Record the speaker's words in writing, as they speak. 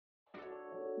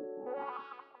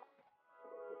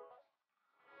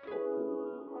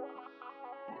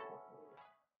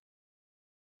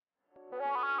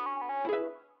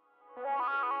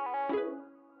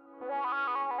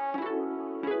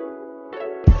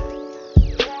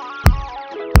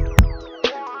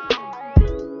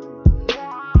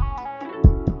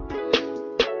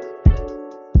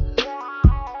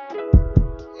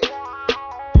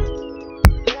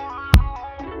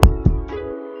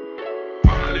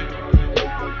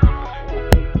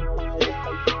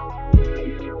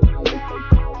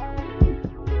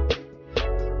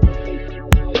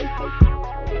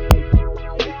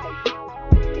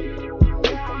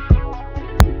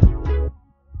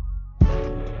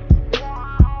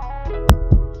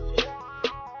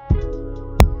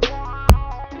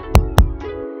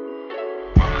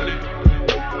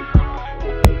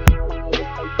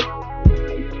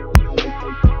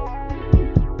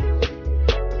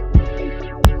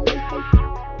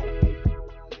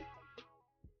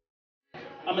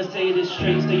I'ma say this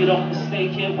straight so you don't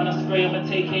mistake it. When I spray, I'ma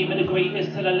take aim at the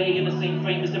greatest till I lay in the same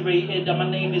frame as the rated. And my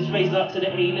name is raised up to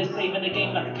the A-list, saving the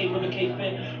game like a cape with a cape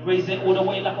fit. Raise it all the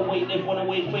way like a weightlifter. Wanna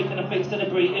wait quick and the fake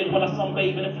celebrated. While I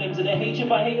sunbathe in the flames of their hatred,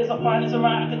 but haters are fine, it's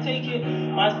alright, I can take it.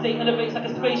 My state elevates like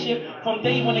a spaceship. From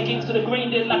day one against to the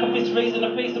grain did like a fist raised in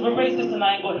the face of a racist. And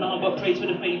I ain't got nothing but praise for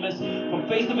the famous. From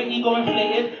face of an ego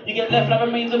inflated, you get left like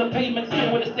remains on the pavement.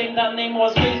 Still with the same damn name I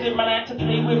was raised with. Man, I had to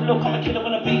play with. Look, I'm a killer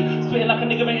on a beat. Spitting like a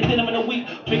nigga making dinner in a week.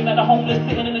 Drink like the homeless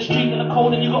sitting in the street in the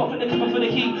cold. And you gotta put the clipper for the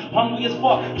heat. Hungry as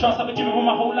fuck. Trust I've been driven with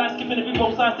my whole life. Skipping every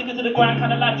both sides. Sticking to the grind.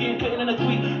 Kind of life you ain't fitting in a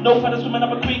tweet. No paddle swimming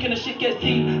up a creek and the shit gets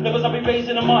deep. Levels I'll be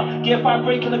raising them up. Get fine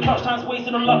breaking the clutch. Times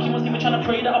wasting on luck. You must even trying to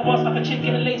pray that I bust like a chick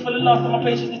getting late for the last time my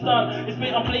patience is done. It's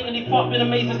been I'm blatantly fucked. Been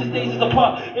amazing since days is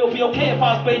apart. It'll be okay if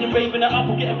I was bathing, raving it up.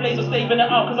 Or getting blazed or saving it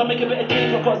out. Cause I make a bit of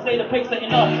change. I've got to say the pace ain't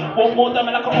enough. Want more damn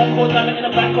it like an encore damn it in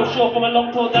a back or short from a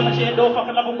long tour damage. Yeah, no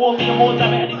fucking love more me and more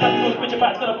damn it. And these guys picture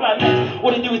back's gonna fly next.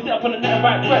 All they do is sit up on the net and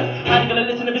write press. I ain't gonna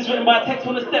listen if it's written by text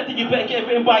on the step. Then you better get it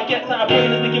written by gets out of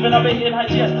brain. Is the giving up a hitting high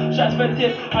chest. Shots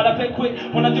expensive, I'll pay quick.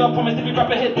 When I do I promise if you rap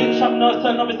a hit, big shot nurse,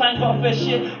 turn novice, I ain't got a fair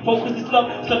shit. Focus is love,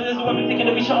 so this is what I'm thinking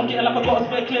every shot I'm getting like I got a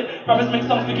spare clip. Rappers make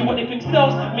songs thinking what they think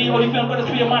sells. Me only feel I'm gonna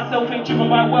speak of myself, ain't driven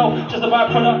by wealth, just a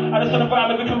byproduct. I just wanna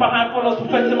rhyme everything behind follows.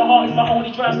 Perfecting my heart is my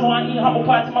only drive, so I ain't eat humble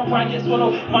pie till my pride gets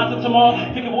swallowed. Mine's of tomorrow,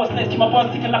 thinking what's next, keep my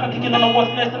bars ticking like I'm kicking on a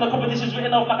what's next. And the competition's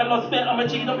written off like a lost bet. I'm a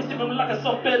G, don't be sleeping like a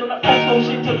soft bed on that phone, so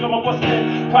shit, touch on my boss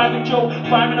bed. Private joke,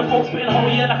 firing the folks, spitting whole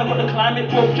year like I got the climate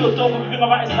broke. You're dope, everything I'm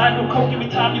writing slide, no coke, give me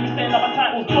time, you be saying that my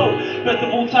title's broke. Best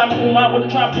of all time, all mine,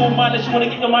 wouldn't try and pull mine unless you wanna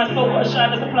get your mind so got a shine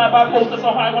that's applied by post. That's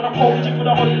so high when I'm cold, you put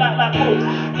a holy light like post.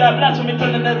 Yeah, blast on me,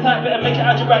 pulling that tight, better make it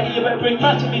out your right, you better bring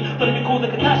match to me. Don't even call the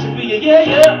catastrophe,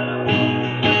 yeah.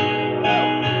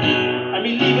 I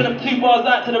mean, leaving them 2 bars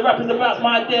out to the rappers about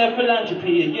my dare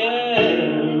philanthropy,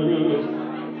 yeah.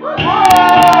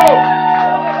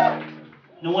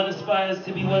 No one aspires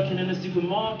to be working in a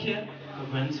supermarket,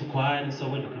 but rent's required and so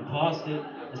we're looking past it.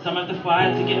 And some have to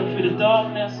fight to get through the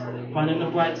darkness, finding the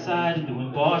bright side and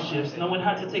doing bar shifts. No one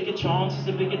had to take a chance, it's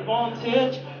a big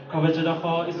advantage. Courage of the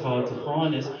heart is hard to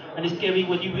harness, and it's scary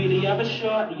when you really have a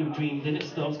shot and you've dreamed and it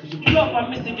stops because you block by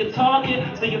missing your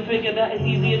target. So you figure that it's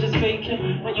easier just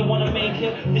faking that you want to make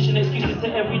it, dishing excuses to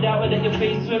every doubt that you're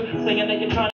faced with, saying that you're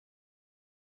trying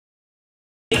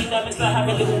dynamics, I have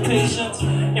a little patience.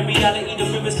 In reality, the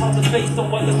river's hard to face. Don't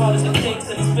work as hard as it takes,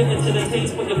 and it's fitting to the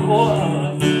taste, but you're caught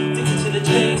addicted to the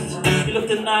chase. You look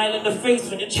denial in the face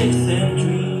when you're chasing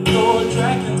dreams or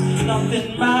dragons.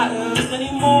 Nothing matters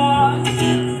anymore.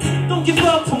 Don't give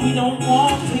up when we don't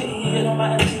want it. It don't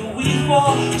matter till we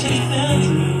fall. Chasing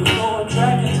dreams or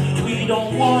dragons. We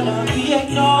don't wanna be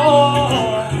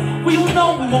ignored. We all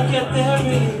know we won't get there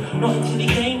really. Not until the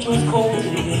angel's cold,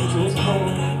 till the angel's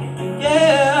cold.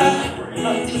 Yeah,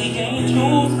 not until the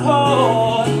angel's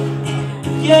cold.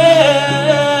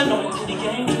 Yeah, not until the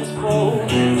angel's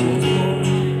cold.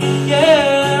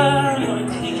 Yeah, not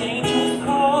until the angel's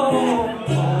cold.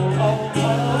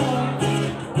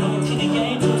 Not until the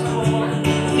angel's cold.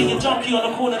 See a junkie on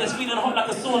the corner that's feeling hot like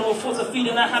a sauna, with force of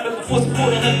feeding that habit before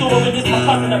supporting the door. And it's my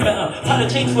cousin that better. Trying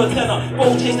to change for a tenner.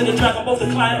 Both chasing the dragon, both the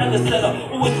client and the seller.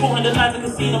 Always caught in the lines of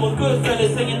casino with good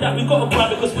fellas, saying that we gotta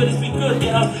grind because we're this be good,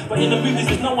 yeah. But in the movies,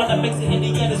 there's no one that makes it in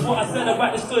the end. It's what I said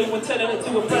about the story when telling it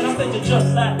to a friend. I said you're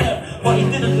just like them, but he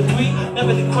didn't agree.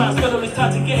 Never did crime, spent all his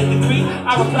time to get a degree.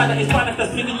 I replied that it's fine if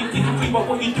that's making you think you free, but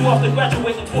what you do after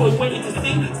graduating, always waiting to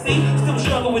see. Still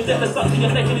struggle with debt that's up to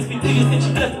your neck, and it's been 2 years since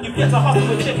you left, and you get to hustle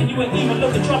with check, and you ain't even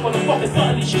looking drop on the fucking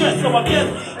suddenly stress. So I guess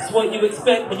it's what you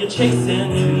expect when you're chasing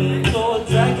dreams or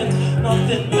dragons.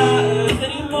 Nothing matters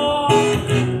anymore.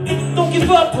 Don't give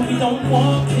up when we don't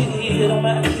want it. It don't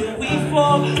matter till we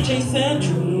fall. Chasing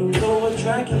dreams or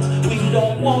dragons. We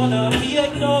don't wanna be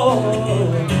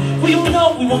ignored. We all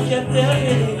know we won't get there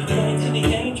really. Not until the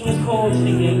angels call, till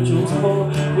the angels call.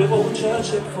 We're all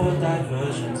searching for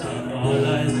diversions in our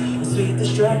lives, a sweet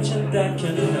distraction that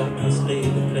can help us lay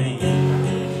the blame.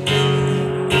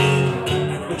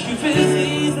 The truth is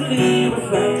easily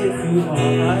reflected through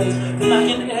our eyes,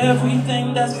 denying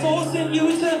everything that's forcing you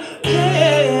to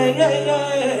change.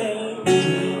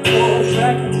 Oh,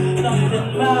 dragons,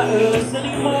 nothing matters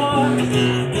anymore.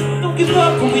 Don't give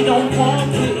up when we don't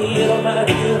want it. It don't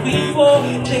matter who we fall.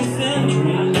 Chasing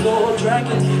dreams or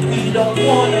dragons. We don't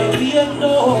wanna be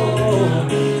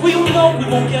ignored. We all know we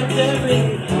won't get there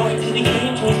really. Not until the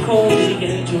angels call, till the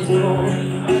angels call.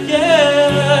 Yeah,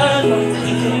 not until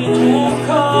the angels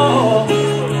call.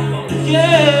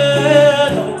 Yeah,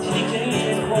 not until the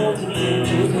angels call, till the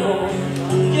angels call.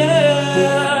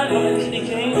 Yeah, not until the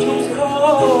angels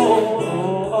call.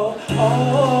 Oh,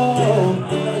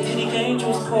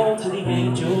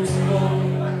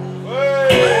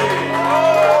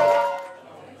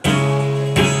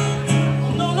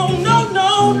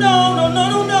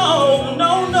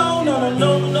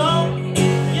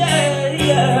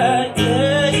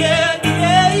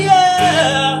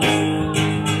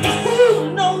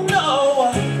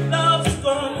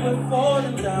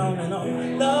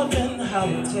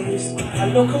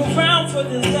 for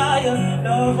desire,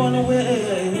 love on the way.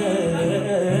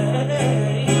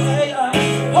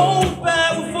 Hold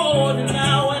back before the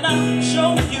now, and I'll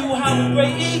show you how it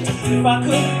breaks. If I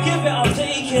could give it, I'll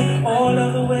take it all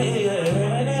of the way.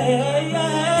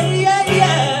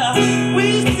 We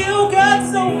still got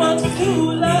so much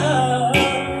to love.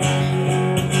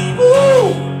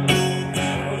 Ooh.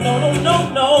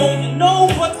 No, you know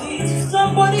what needs.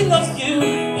 Somebody loves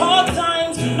you. Hard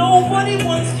times, nobody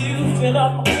wants you. Fill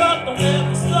up my cup, don't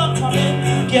ever stop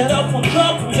coming. Get up on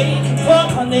top and make it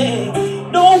pop, honey.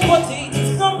 Nobody,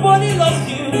 somebody loves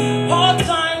you. Hard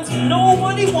times,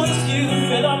 nobody wants you.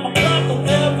 Fill up my cup, don't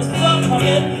ever stop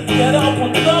coming. Get up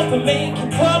on top and make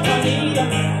it pop, honey.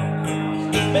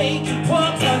 Make it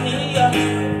pop, honey.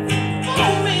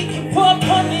 Oh, make it pop,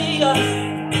 honey.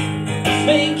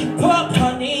 Make it pop,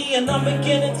 honey. And I'm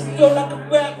beginning to feel like a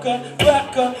rapper.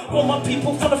 All my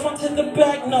people from the front to the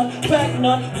back, nut.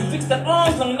 You fix that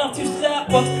arms long enough to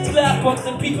slapbox.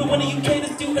 And people in the UK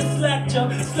to do a slack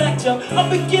job. I'm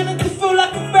beginning to feel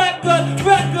like a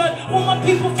rapper. All my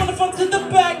people from the front to the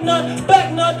back, nut.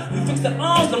 You fix that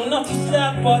arms long enough to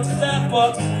slapbox.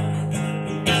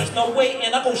 There's no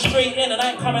waiting, I go straight in and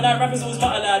I ain't coming out. Rappers always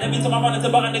mutter loud. Every time I run into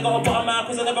button, they got a bottom out.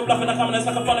 Cause I never bluff and I come and it's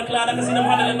like a fun cloud. I can see them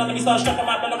running and none of me start striking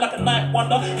my but I'm like a night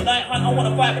wonder. The night hunt, I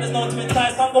wanna fight, but there's no one to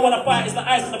entice. Hunger when I fight, it's the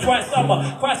ice and the bright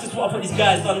summer. Christ is what I put these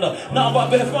guys under. Nothing but a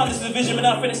bit of fun, this is a vision. When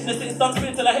I finish this, it's done.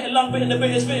 Spit till I hit a lung, bit in the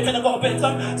British fit. Man, I got a bit of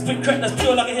tongue. Spit crack that's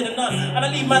pure like a hit a nut. And I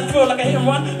leave man feel like a hit and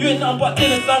run. You ain't nothing but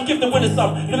dinner, son. Give the winner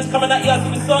some. Limits coming at you, I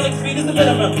see the sonic speed is the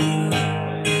minimum.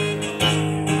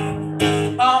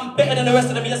 I'm better than the rest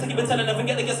of them, yes I keep it telling them.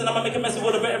 Forget the guessing, I'ma make a mess of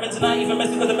all the veterans. And I ain't even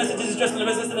messing because the message is dressed in the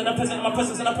resistance. And I'm presenting my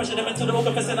presence and I pressure them into the all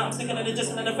confessing. I'm sticking and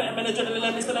ingesting and the vitamin, adrenaline,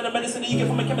 and instead of the medicine that you get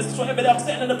from a chemist. It's whatever I'm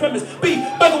setting in the premise. Be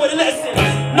better with a lesson.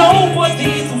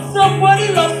 Nobody to somebody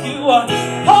loves you.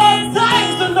 Hard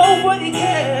times so nobody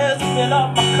cares. Fill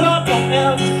up my cup, don't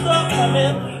ever stop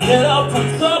coming. Get up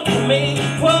on top and make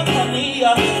it pop, honey.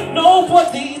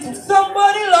 Nobody to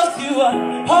somebody loves you.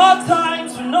 Hard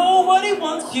times when nobody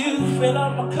wants you. Fill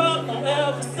up my cup, don't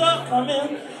ever stop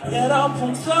coming. Get up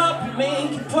on top and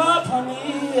make it pop,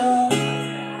 honey.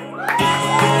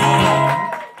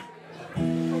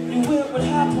 You knew it would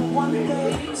happen one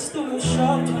day. Still you're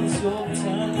shocked when it's your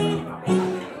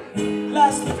turn.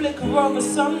 Last the flicker of a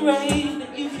sun ray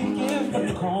that you can give but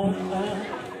you can't learn.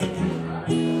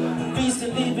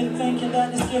 Recently been thinking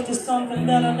that this gift is something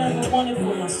that I never wanted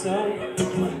for myself.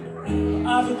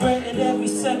 I've regretted every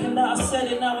second that I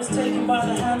said it. Now it's taken by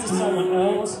the hands of someone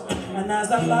else. And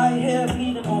as I lie here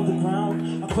bleeding on the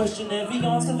ground, I question every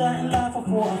answer that in life I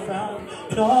thought I found.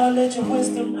 Knowledge and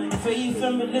wisdom, faith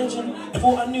and religion.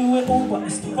 Thought I knew it all, but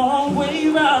it's the wrong way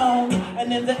round.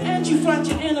 And in the end you find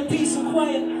your inner peace and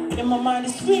quiet. In my mind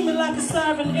it's screaming like a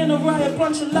siren in a riot.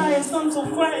 Bunch of liars, I'm so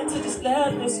frightened to just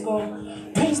let this go.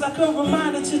 Pain's like a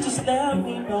reminder to just let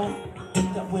me know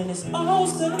that when it's all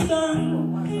said and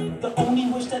done, the only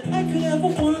wish that I could ever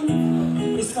want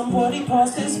is somebody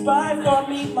passes by for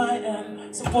me, my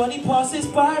end. Somebody passes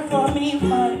by for me,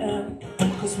 my end.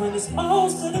 Cause when it's all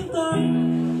said and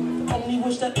done, the only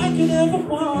wish that I could ever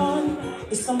want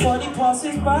is somebody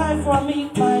passes by for me,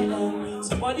 my end.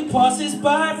 Somebody passes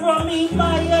by for me,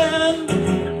 my end.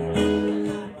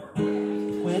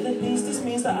 Well, at least this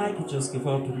means that I can just give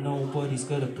up and nobody's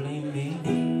gonna blame me.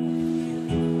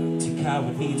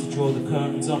 Cowardly to draw the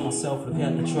curtains on myself. Look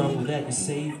at the trouble that you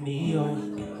saved me, oh.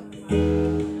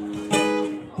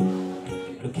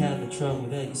 Look at the trouble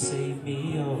that you saved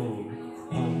me, oh.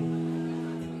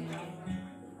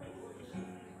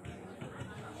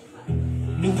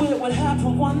 Knew it would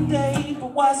happen one day,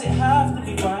 but why does it have to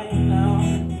be right now?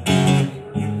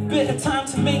 Bit of time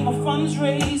to make my funds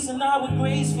raise, and I would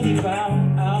gracefully bow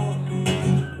out.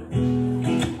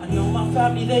 My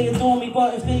family, they adore me,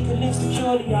 but if they could live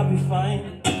securely, I'd be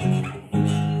fine.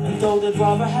 And though they'd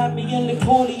rather have me in live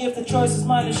poorly, if the choice is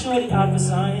mine, then surely I'd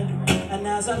resign. And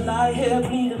as I lie here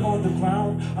bleeding on the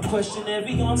ground, I question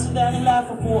every answer that in life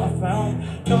I thought I found.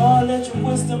 Knowledge and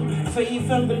wisdom, faith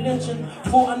and religion.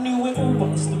 Thought I knew it all, but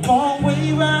it's the wrong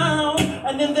way round.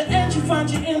 And in the end you find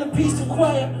your inner peace and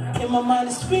quiet. In my mind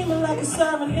it's screaming like a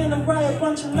siren in a riot.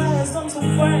 Bunch of liars, I'm so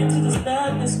frightened to just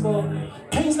let this go.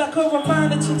 Pain's like a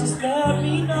reminder to just let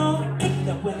me know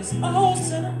that when it's all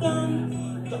said and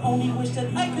done, the only wish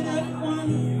that I could ever want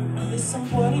is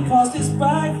somebody passes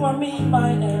by for me, my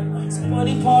end.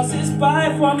 Somebody passes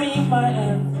by for me, my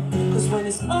end. Cause when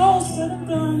it's all said and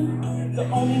done, the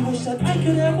only wish that I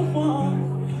could ever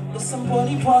want is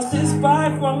somebody passes by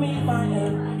for me, my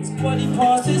end. Somebody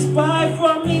passes by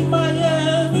for me, my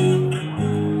end.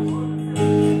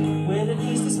 Well, at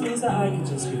least this means things that I can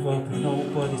just give up and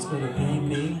nobody's gonna blame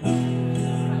me.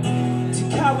 Too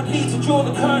cowardly to draw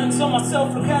the curtains on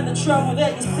myself. Look at the trouble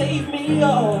that you saved me,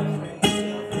 oh.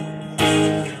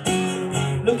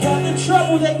 Look at the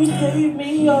trouble that you saved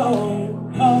me,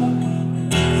 oh, oh.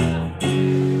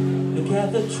 Look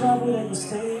at the trouble that you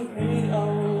saved me, oh.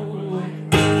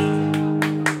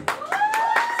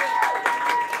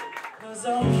 'Cause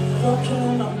I'm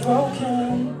broken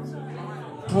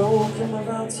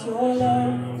without your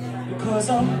love. Because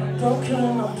I'm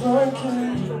broken without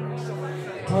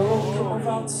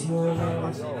your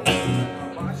love.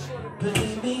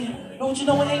 Believe me, don't you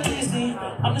know it ain't easy?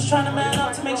 I'm just trying to man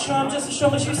up to make sure I'm just as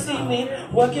strong as you see me.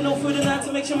 Working all through the night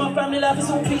to make sure my family life is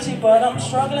all peachy. But I'm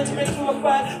struggling to make through a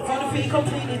fight for the feet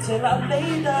completely till I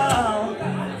lay down.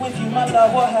 With you my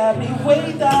love will have me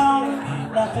way down.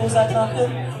 That feels like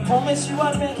nothing. Promise you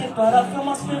I'd make it, but I feel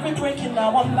my spirit breaking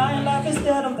now. I'm lying, life is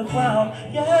dead on the ground.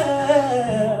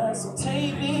 Yeah, so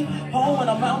take me home when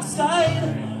I'm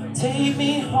outside. Take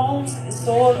me home, so it's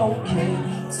all okay.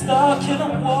 Stuck in a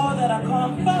war that I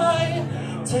can't fight.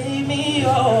 Take me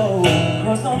home,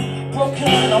 'cause I'm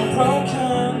broken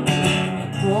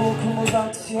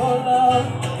without your love.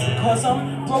 Because I'm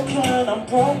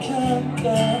broken,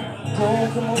 yeah.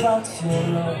 Broken without your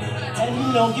love. And you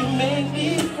know you make me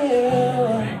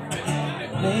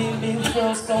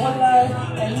feel so alive.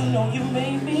 And you know you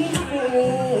make me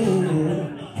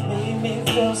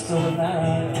feel so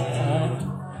alive.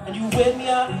 And you wear me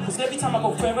out, 'cause every time I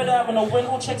go ferret out, when no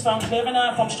rental checks, I'm clearing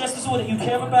out. If I'm stressed, it's all that you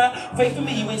care about. Faith in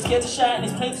me, you ain't scared to shine.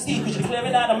 It's plain to see, 'cause you clear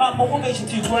it out. I'm out motivation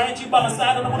to grind you by my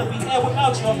side. I don't wanna be here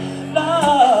without your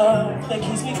love that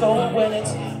keeps me going when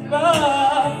it's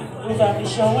rough. Without me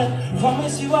showing,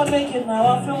 promise you I'll make it now.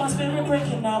 I feel my spirit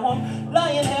breaking now. I'm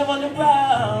lying here on the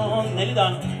ground. Nearly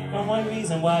done. And one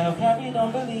reason why I've carried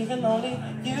on believing only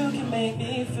you can make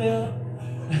me feel.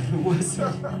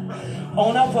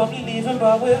 Oh, I'm probably leaving,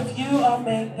 but with you I'll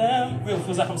make them real.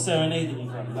 Feels like I'm serenading you,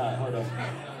 brother. Like, hold on.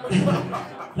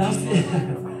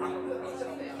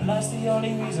 Life's the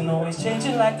only reason, always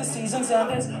changing like the seasons, and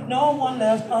there's no one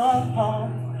left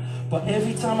unharmed. But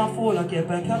every time I fall, I get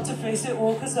back up to face it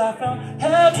all, 'cause I found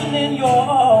heaven in your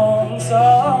arms.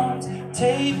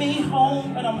 Take me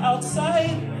home when I'm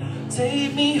outside.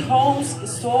 Take me home, so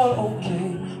it's all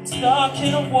okay. Stuck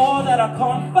in a war that I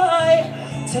can't fight.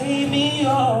 Take me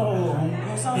home,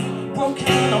 'cause I'm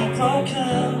broken without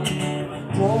your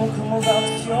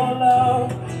love.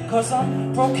 'Cause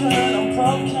I'm broken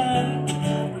without your love.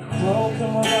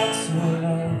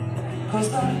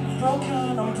 'Cause I'm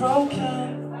broken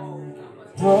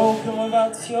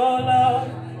without your love.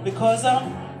 Because I'm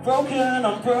broken,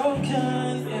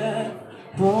 yeah,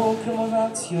 broken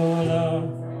without your love.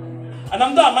 And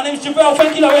I'm done. My name is Jovel.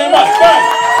 Thank you very much.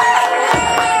 Bye.